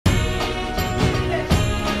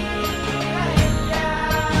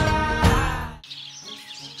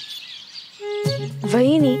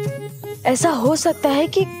वही नहीं, ऐसा हो सकता है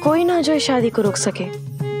कि कोई ना जो इस शादी को रोक सके,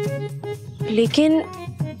 लेकिन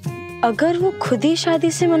अगर वो खुद ही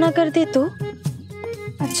शादी से मना कर दे तो?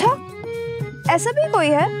 अच्छा, ऐसा भी कोई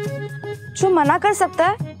है जो मना कर सकता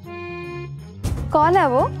है? कौन है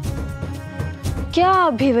वो? क्या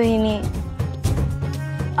आप भी वही नहीं?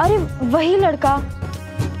 अरे वही लड़का,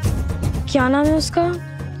 क्या नाम है उसका?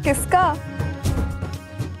 किसका?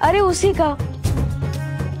 अरे उसी का,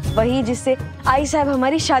 वही जिससे आई साहब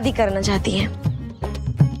हमारी शादी करना चाहती है।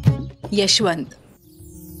 यशवंत।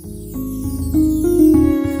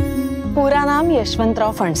 पूरा नाम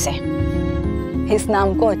यशवंतराव फणसे। इस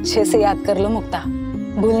नाम को अच्छे से याद कर लो मुक्ता,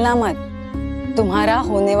 भूलना मत। तुम्हारा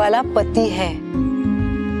होने वाला पति है।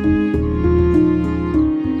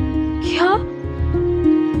 क्या?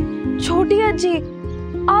 छोटी अज्जी,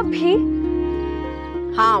 आप भी?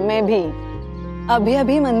 हाँ, मैं भी। अभी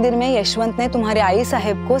अभी मंदिर में यशवंत ने तुम्हारे आई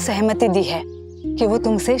साहब को सहमति दी है कि वो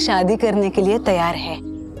तुमसे शादी करने के लिए तैयार है।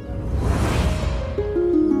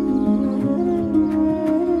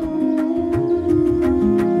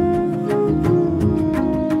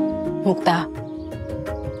 मुक्ता,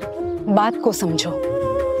 बात को समझो,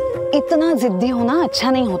 इतना जिद्दी होना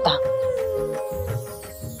अच्छा नहीं होता।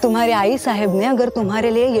 तुम्हारे आई साहब ने अगर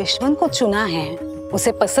तुम्हारे लिए यशवंत को चुना है,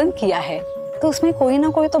 उसे पसंद किया है, तो उसमें कोई ना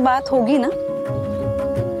कोई तो बात होगी ना।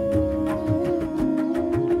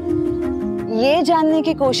 ये जानने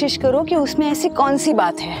की कोशिश करो कि उसमें ऐसी कौन सी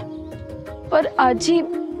बात है। पर आजी,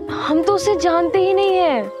 हम तो उसे जानते ही नहीं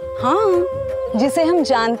है। हाँ, जिसे हम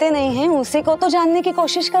जानते नहीं हैं उसी को तो जानने की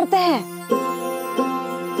कोशिश करते हैं।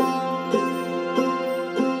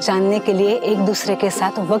 जानने के लिए एक दूसरे के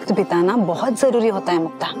साथ वक्त बिताना बहुत जरूरी होता है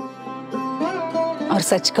मुक्ता। और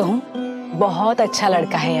सच कहूं, बहुत अच्छा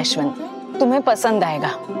लड़का है यशवंत, तुम्हें पसंद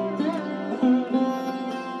आएगा।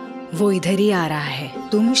 वो इधर ही आ रहा है,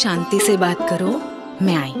 तुम शांति से बात करो,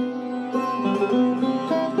 मैं आई।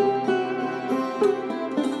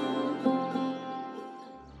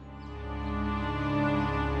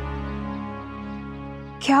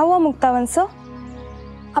 क्या हुआ मुक्ता वंशो?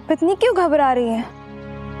 आप इतनी क्यों घबरा रही हैं?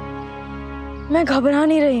 मैं घबरा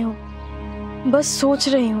नहीं रही हूँ, बस सोच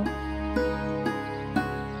रही हूँ।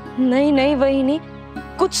 नहीं नहीं, वही नहीं,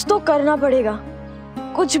 कुछ तो करना पड़ेगा।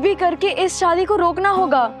 कुछ भी करके इस शादी को रोकना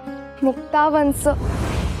होगा। मुक्ता वंशो,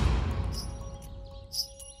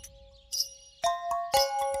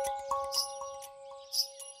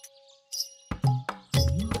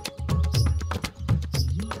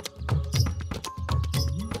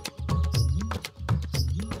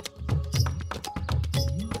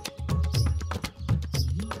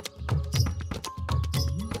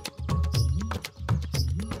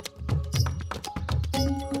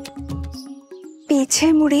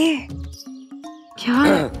 पीछे मुड़िए। क्या?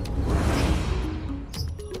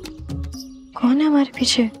 कौन है हमारे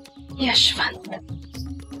पीछे? यशवंत।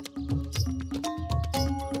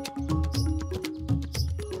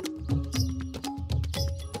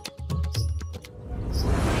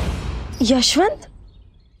 यशवंत?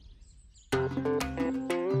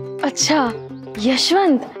 अच्छा,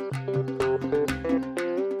 यशवंत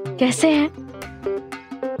कैसे हैं?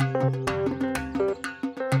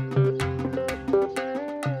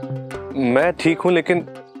 मैं ठीक हूँ, लेकिन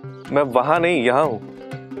मैं वहां नहीं, यहाँ हूँ।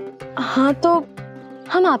 हाँ, तो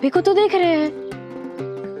हम आप ही को तो देख रहे हैं।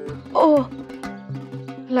 ओह,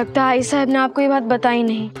 लगता है आई साहब ने आपको ये बात बताई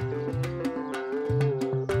नहीं।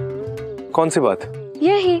 कौन सी बात?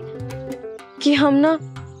 यही कि हम ना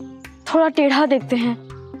थोड़ा टेढ़ा देखते हैं।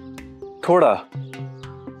 थोड़ा?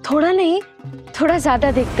 थोड़ा नहीं, थोड़ा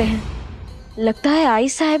ज्यादा देखते हैं। लगता है आई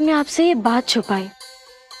साहब ने आपसे ये बात छुपाई।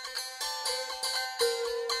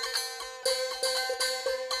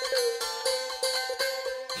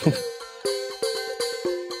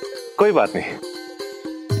 कोई बात नहीं,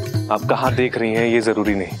 आप कहाँ देख रही हैं ये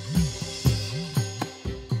जरूरी नहीं,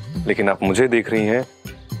 लेकिन आप मुझे देख रही हैं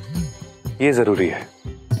ये जरूरी है।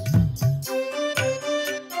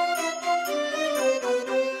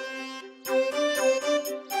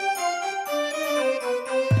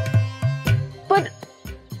 पर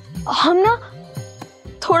हम ना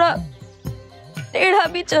थोड़ा टेढ़ा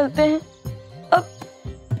भी चलते हैं।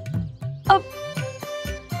 अब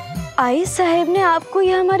आई साहब ने आपको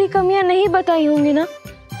ये हमारी कमियां नहीं बताई होंगी ना?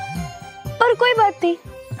 पर कोई बात नहीं,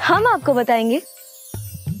 हम आपको बताएंगे।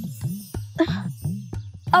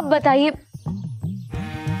 अब बताइए,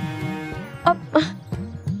 अब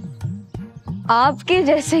आपके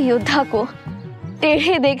जैसे योद्धा को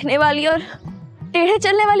टेढ़े देखने वाली और टेढ़े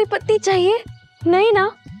चलने वाली पत्नी चाहिए नहीं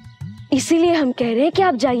ना? इसीलिए हम कह रहे हैं कि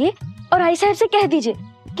आप जाइए और आई साहब से कह दीजिए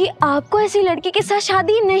कि आपको ऐसी लड़की के साथ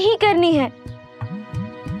शादी नहीं करनी है।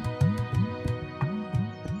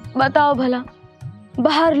 बताओ भला,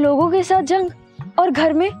 बाहर लोगों के साथ जंग और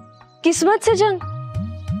घर में किस्मत से जंग।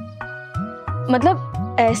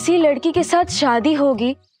 मतलब ऐसी लड़की के साथ शादी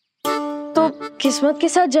होगी तो किस्मत के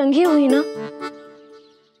साथ जंग ही हुई ना।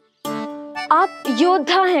 आप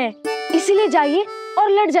योद्धा हैं, इसीलिए जाइए और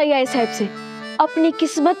लड़ जाइए आई साहब से अपनी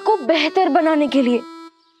किस्मत को बेहतर बनाने के लिए।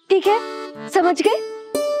 ठीक है, समझ गए?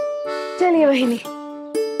 चलिए बहिनी।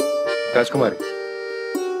 राजकुमारी,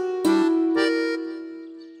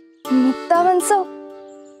 मुक्ता बंसो,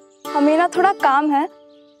 हमें ना थोड़ा काम है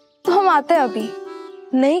तो हम आते हैं अभी।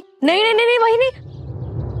 नहीं नहीं नहीं नहीं बहिनी,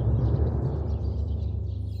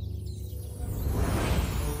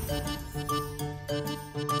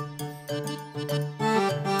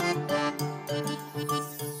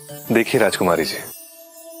 देखिए राजकुमारी जी,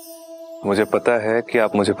 मुझे पता है कि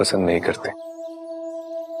आप मुझे पसंद नहीं करते,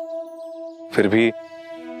 फिर भी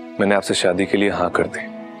मैंने आपसे शादी के लिए हाँ कर दी।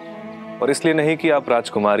 और इसलिए नहीं कि आप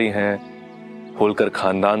राजकुमारी हैं, होलकर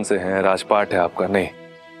खानदान से हैं, राजपाट है आपका, नहीं,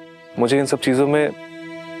 मुझे इन सब चीजों में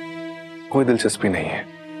कोई दिलचस्पी नहीं है।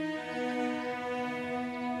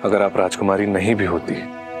 अगर आप राजकुमारी नहीं भी होती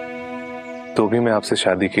तो भी मैं आपसे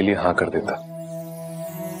शादी के लिए हाँ कर देता।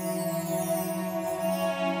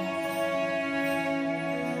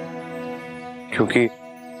 क्योंकि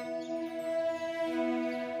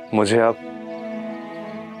मुझे आप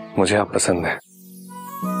पसंद है।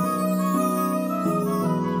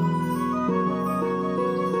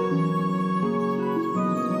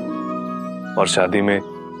 और शादी में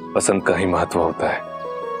पसंद का ही महत्व होता है।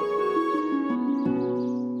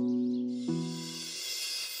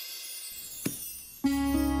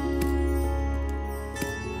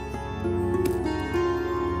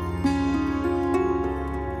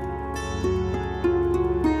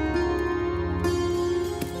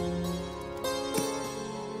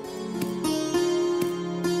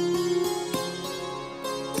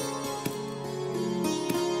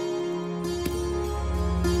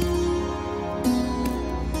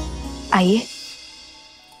 आइए।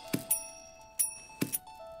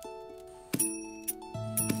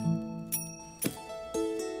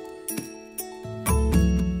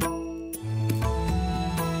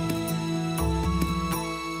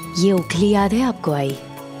 ये ओखली याद है आपको आई?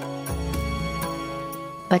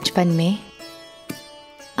 बचपन में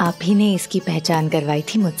आप ही ने इसकी पहचान करवाई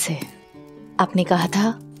थी मुझसे। आपने कहा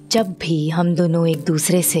था जब भी हम दोनों एक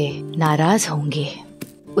दूसरे से नाराज होंगे,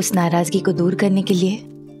 उस नाराजगी को दूर करने के लिए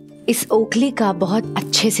इस ओखली का बहुत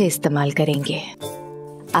अच्छे से इस्तेमाल करेंगे।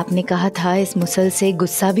 आपने कहा था इस मुसल से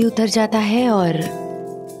गुस्सा भी उतर जाता है और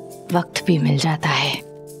वक्त भी मिल जाता है।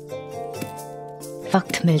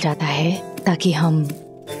 वक्त मिल जाता है ताकि हम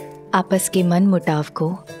आपस के मन मुटाव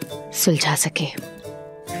को सुलझा सके।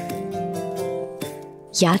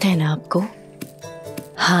 याद है ना आपको?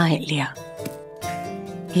 हाँ अहिल्या,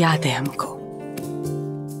 याद है हमको।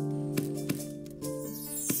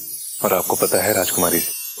 और आपको पता है राजकुमारी जी,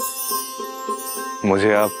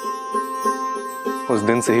 मुझे आप उस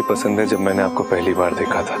दिन से ही पसंद है जब मैंने आपको पहली बार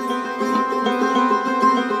देखा था।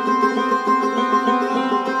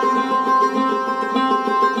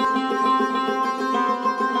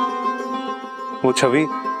 वो छवि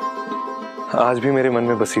आज भी मेरे मन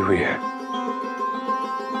में बसी हुई है।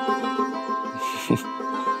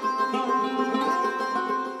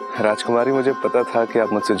 राजकुमारी, मुझे पता था कि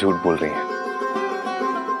आप मुझसे झूठ बोल रही हैं,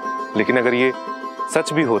 लेकिन अगर ये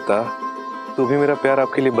सच भी होता तो भी मेरा प्यार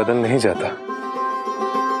आपके लिए बदल नहीं जाता।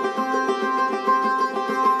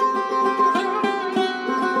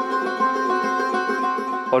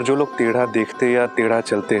 और जो लोग टेढ़ा देखते या टेढ़ा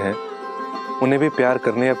चलते हैं, उन्हें भी प्यार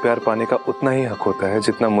करने या प्यार पाने का उतना ही हक होता है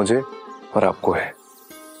जितना मुझे और आपको है।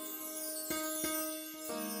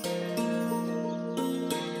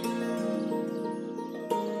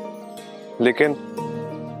 लेकिन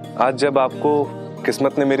आज जब आपको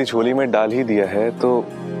किस्मत ने मेरी झोली में डाल ही दिया है तो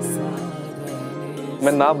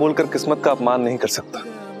मैं ना बोलकर किस्मत का अपमान नहीं कर सकता।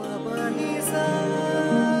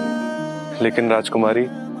 लेकिन राजकुमारी,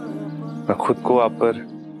 मैं खुद को आप पर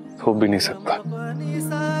थोप भी नहीं सकता।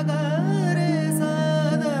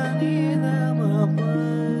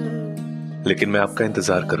 लेकिन मैं आपका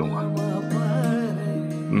इंतजार करूंगा।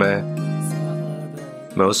 मैं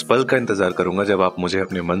उस पल का इंतजार करूंगा जब आप मुझे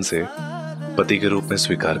अपने मन से पति के रूप में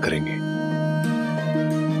स्वीकार करेंगे।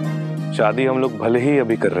 शादी हम लोग भले ही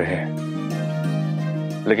अभी कर रहे हैं,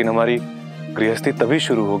 लेकिन हमारी गृहस्थी तभी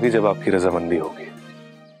शुरू होगी जब आपकी रजामंदी होगी।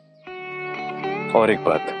 और एक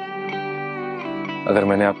बात, अगर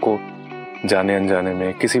मैंने आपको जाने अनजाने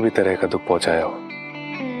में किसी भी तरह का दुख पहुंचाया हो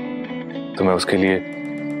तो मैं उसके लिए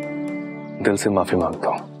दिल से माफी मांगता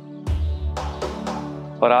हूं।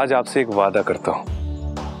 और आज आपसे एक वादा करता हूं,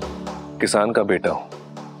 किसान का बेटा हूं,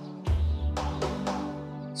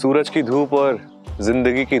 सूरज की धूप और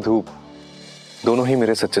जिंदगी की धूप दोनों ही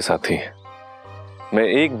मेरे सच्चे साथी हैं। मैं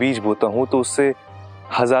एक बीज बोता हूं तो उससे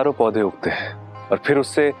हजारों पौधे उगते हैं और फिर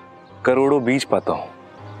उससे करोड़ों बीज पाता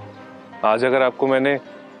हूं। आज अगर आपको मैंने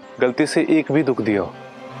गलती से एक भी दुख दिया हो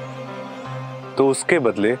तो उसके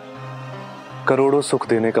बदले करोड़ों सुख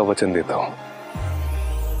देने का वचन देता हूं।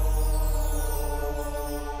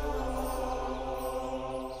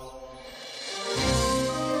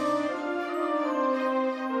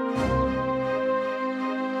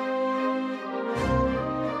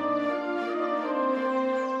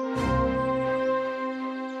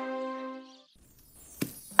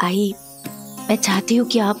 आई, मैं चाहती हूँ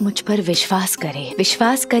कि आप मुझ पर विश्वास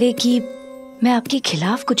करें कि मैं आपके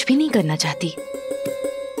खिलाफ कुछ भी नहीं करना चाहती,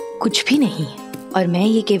 कुछ भी नहीं। और मैं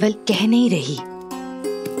ये केवल कह नहीं रही,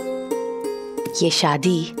 ये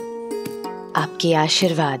शादी आपके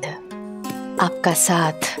आशीर्वाद, आपका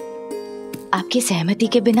साथ, आपकी सहमति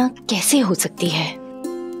के बिना कैसे हो सकती है।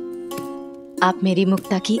 आप मेरी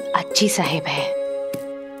मुक्ता की अच्छी साहिब है।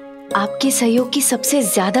 आपके सहयोग की सबसे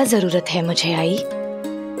ज्यादा जरूरत है मुझे आई।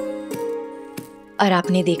 और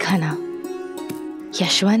आपने देखा ना,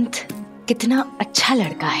 यशवंत कितना अच्छा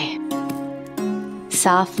लड़का है,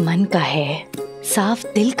 साफ मन का है, साफ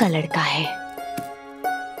दिल का लड़का है।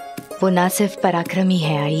 वो ना सिर्फ पराक्रमी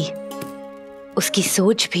है आई, उसकी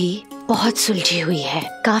सोच भी बहुत सुलझी हुई है,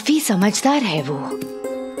 काफी समझदार है वो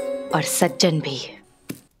और सज्जन भी।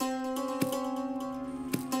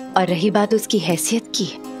 और रही बात उसकी हैसियत की,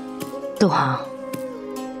 तो हाँ,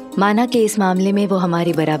 माना कि इस मामले में वो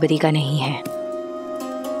हमारी बराबरी का नहीं है।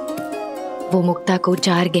 वो मुक्ता को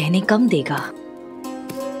 4 गहने कम देगा,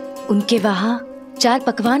 उनके वहां 4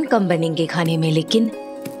 पकवान कम बनेंगे खाने में, लेकिन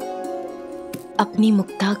अपनी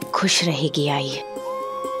मुक्ता खुश रहेगी आई,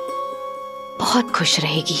 बहुत खुश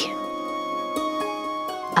रहेगी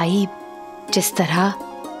आई। जिस तरह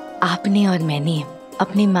आपने और मैंने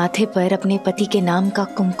अपने माथे पर अपने पति के नाम का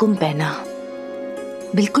कुमकुम पहना,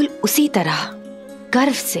 बिल्कुल उसी तरह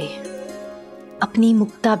गर्व से अपनी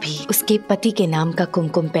मुक्ता भी उसके पति के नाम का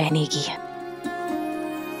कुमकुम पहनेगी।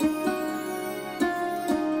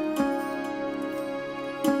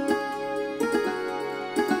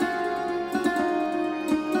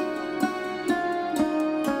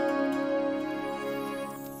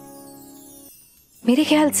 मेरे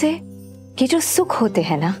ख्याल से ये जो सुख होते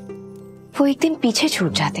हैं ना, वो एक दिन पीछे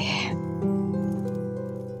छूट जाते हैं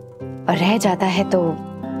और रह जाता है तो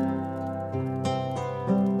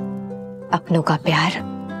अपनों का प्यार,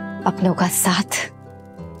 अपनों का साथ,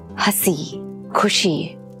 हंसी, खुशी,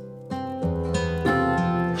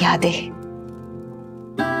 यादें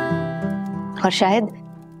और शायद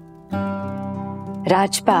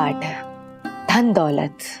राजपाट, धन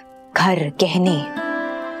दौलत, घर, गहने,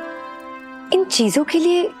 इन चीजों के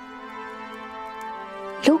लिए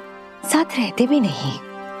लोग साथ रहते भी नहीं।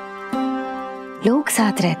 लोग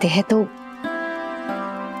साथ रहते हैं तो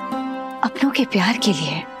अपनों के प्यार के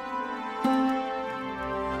लिए,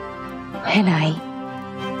 है ना आई?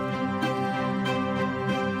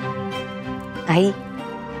 आई,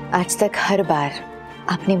 आज तक हर बार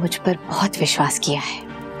आपने मुझ पर बहुत विश्वास किया है,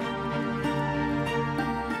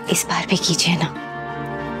 इस बार भी कीजिए ना।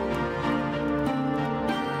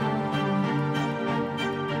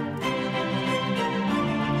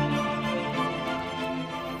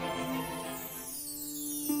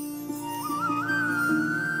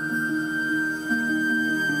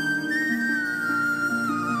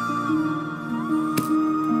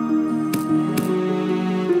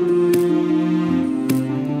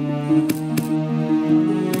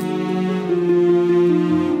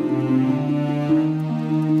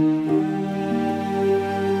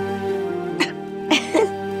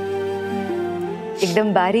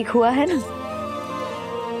 एकदम बारीक हुआ है ना,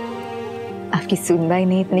 आपकी सुनबाई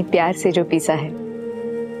ने इतने प्यार से जो पीसा है।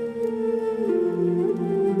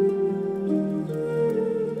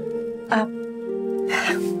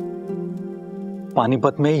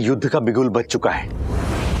 पानीपत में युद्ध का बिगुल बज चुका है।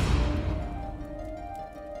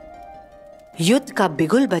 युद्ध का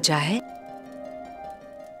बिगुल बजा है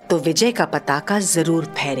तो विजय का पताका जरूर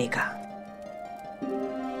फहरेगा।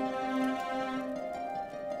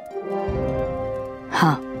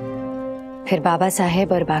 हाँ, फिर बाबा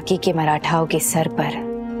साहेब और बाकी के मराठाओं के सर पर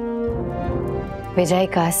विजय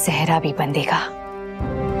का सेहरा भी बंधेगा।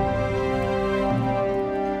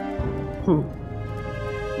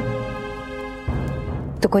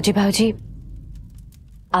 तो कोची भाऊजी,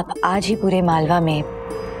 आप आज ही पूरे मालवा में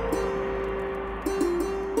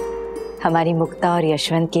हमारी मुक्ता और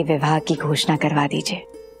यशवंत के विवाह की घोषणा करवा दीजिए।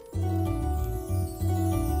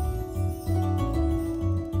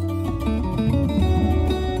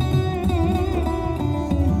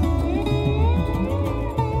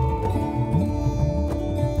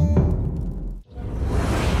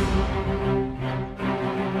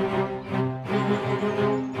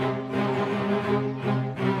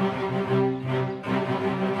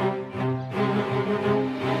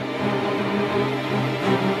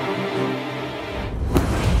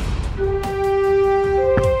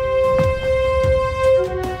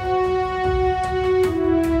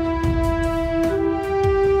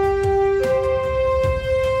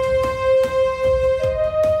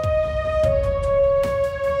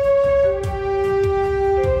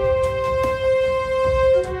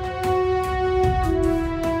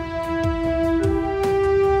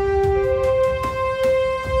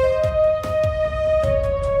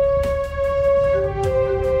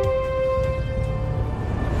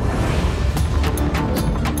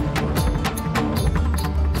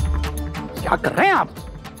 क्या कर रहे हैं आप?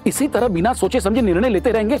 इसी तरह बिना सोचे समझे निर्णय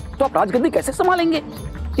लेते रहेंगे तो आप राजगद्दी कैसे संभालेंगे?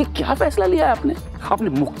 ये क्या फैसला लिया है आपने? आपने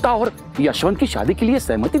मुक्ता और यशवंत की शादी के लिए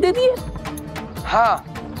सहमति दे दी है? हाँ।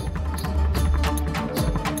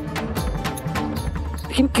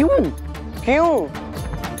 लेकिन क्यों? क्यों?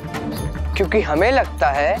 क्योंकि हमें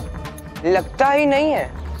लगता ही नहीं है,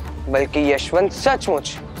 बल्कि यशवंत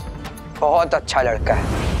सचमुच बहुत अच्छा लड़का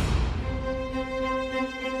है।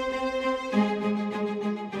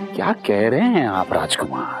 क्या कह रहे हैं आप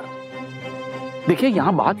राजकुमार? देखिए,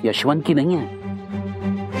 यहां बात यशवंत की नहीं है।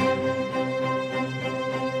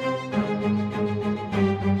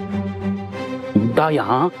 मुद्दा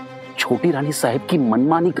यहां छोटी रानी साहब की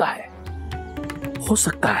मनमानी का है। हो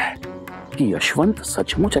सकता है कि यशवंत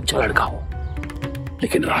सचमुच अच्छा लड़का हो,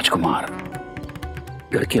 लेकिन राजकुमार,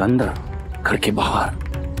 घर के अंदर, घर के बाहर,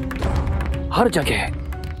 हर जगह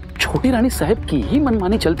छोटी रानी साहब की ही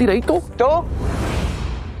मनमानी चलती रही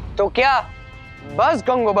तो क्या? बस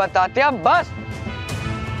गंगोबा तात्या, बस।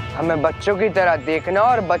 हमें बच्चों की तरह देखना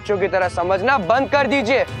और बच्चों की तरह समझना बंद कर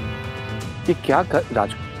दीजिए। ये क्या कर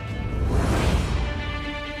राज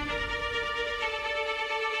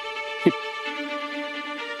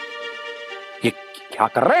ये क्या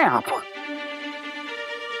कर रहे हैं आप?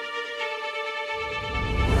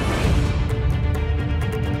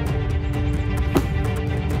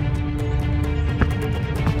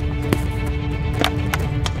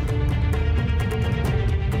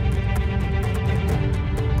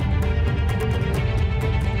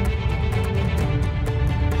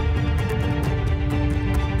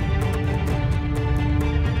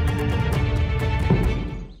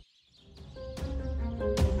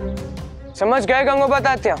 समझ गए गंगोबा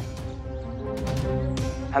तात्या?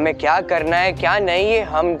 हमें क्या करना है क्या नहीं ये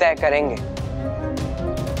हम तय करेंगे।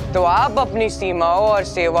 तो आप अपनी सीमाओं और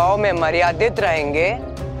सेवाओं में मर्यादित रहेंगे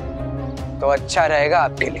तो अच्छा रहेगा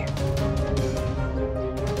आपके लिए।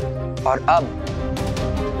 और अब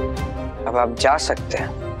आप जा सकते हैं।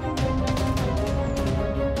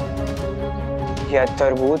 या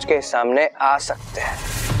तरबूज के सामने आ सकते हैं।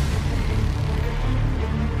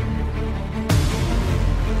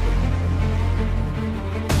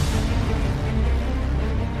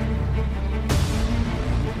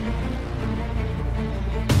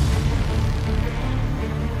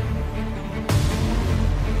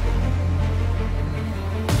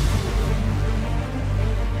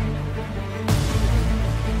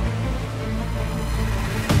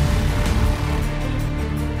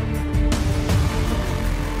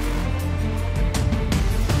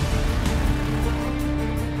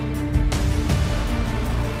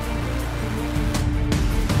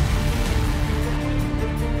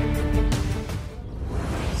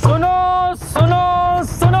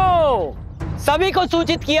 सभी को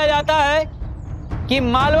सूचित किया जाता है कि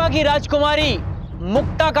मालवा की राजकुमारी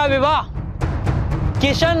मुक्ता का विवाह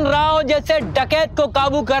किशन राव जैसे डकैत को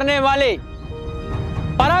काबू करने वाले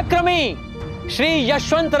पराक्रमी श्री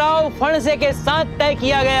यशवंत राव फणसे के साथ तय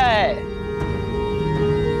किया गया है।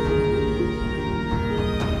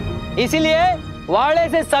 इसलिए वाड़े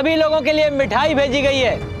से सभी लोगों के लिए मिठाई भेजी गई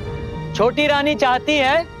है। छोटी रानी चाहती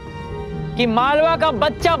है कि मालवा का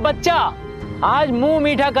बच्चा बच्चा आज मुंह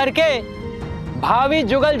मीठा करके भावी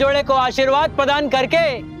जुगल जोड़े को आशीर्वाद प्रदान करके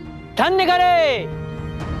धन्य करे।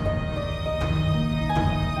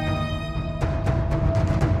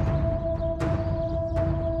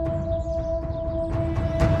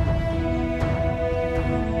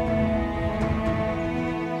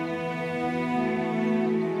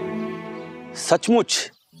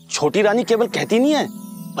 सचमुच छोटी रानी केवल कहती नहीं है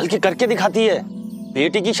बल्कि करके दिखाती है।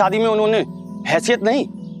 बेटी की शादी में उन्होंने हैसियत नहीं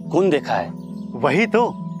गुण देखा है। वही तो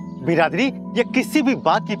बिरादरी, ये किसी भी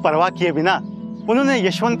बात की परवाह किए बिना उन्होंने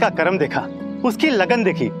यशवंत का कर्म देखा, उसकी लगन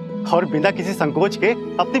देखी और बिना किसी संकोच के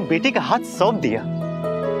अपनी बेटी का हाथ सौंप दिया।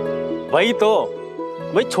 वही तो,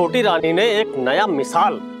 वही छोटी रानी ने एक नया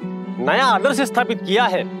मिसाल, नया आदर्श स्थापित किया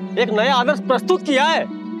है, एक नया आदर्श प्रस्तुत किया है।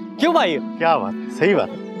 क्यों भाई? क्या बात, सही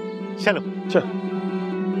बात। चलो चलो।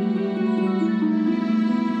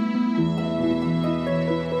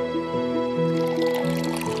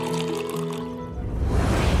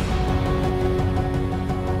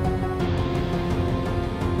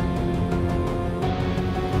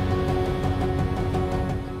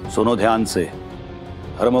 सुनो ध्यान से,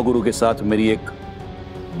 धर्मगुरु के साथ मेरी एक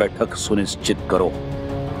बैठक सुनिश्चित करो।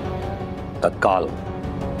 तत्काल,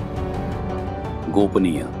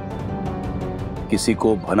 गोपनीय, किसी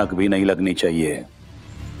को भनक भी नहीं लगनी चाहिए।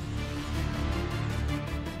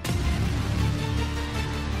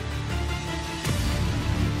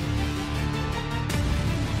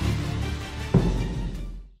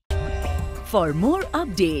 For more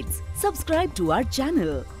updates, subscribe to our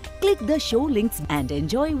channel, Click the show links and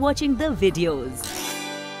enjoy watching the videos.